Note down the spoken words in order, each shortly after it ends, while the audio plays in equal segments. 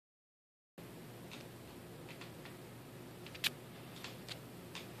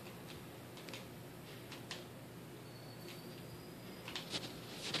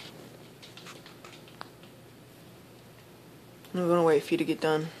I'm gonna wait for you to get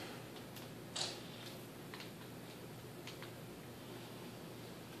done.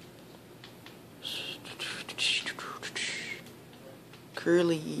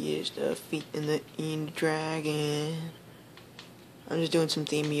 Curly is defeating the Ender Dragon. I'm just doing some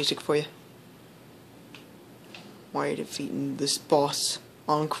theme music for you. Why are you defeating this boss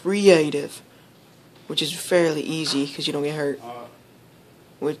on creative? Which is fairly easy because you don't get hurt.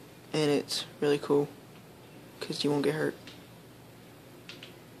 And it's really cool because you won't get hurt.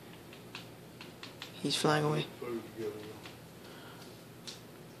 He's flying away.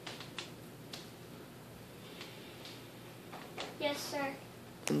 Yes, sir.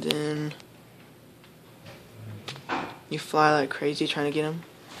 And then you fly like crazy trying to get him.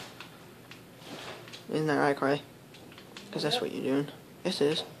 Isn't that right, Carly? Because that's what you're doing. Yes, it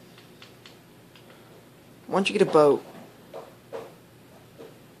is. Why don't you get a bow so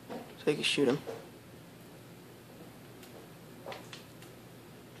you can shoot him?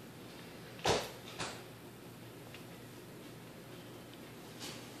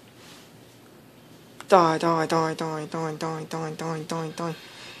 Die, die, die, die, die, die, die, die, die, die.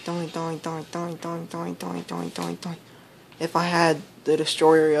 Die, die, die, die, die, die, die, die, die, die. If I had the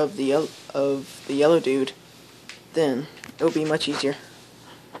destroyer of the yellow dude, then it would be much easier.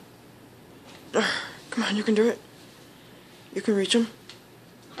 Come on, you can do it. You can reach him.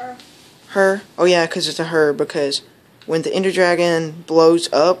 Her. Her? Oh yeah, because it's a her. Because when the Ender Dragon blows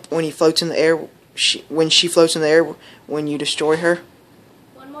up, when he floats in the air, when she floats in the air, when you destroy her.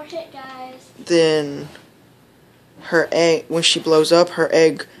 One more hit, guys. Then her egg, when she blows up, her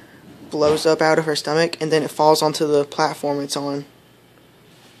egg blows up out of her stomach, and then it falls onto the platform it's on.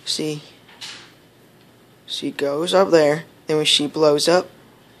 See? She goes up there, and when she blows up,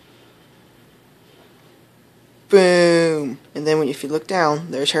 boom! And then if you look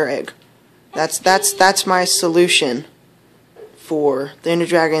down, there's her egg. That's my solution for the Ender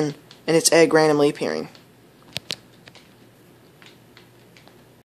Dragon and its egg randomly appearing.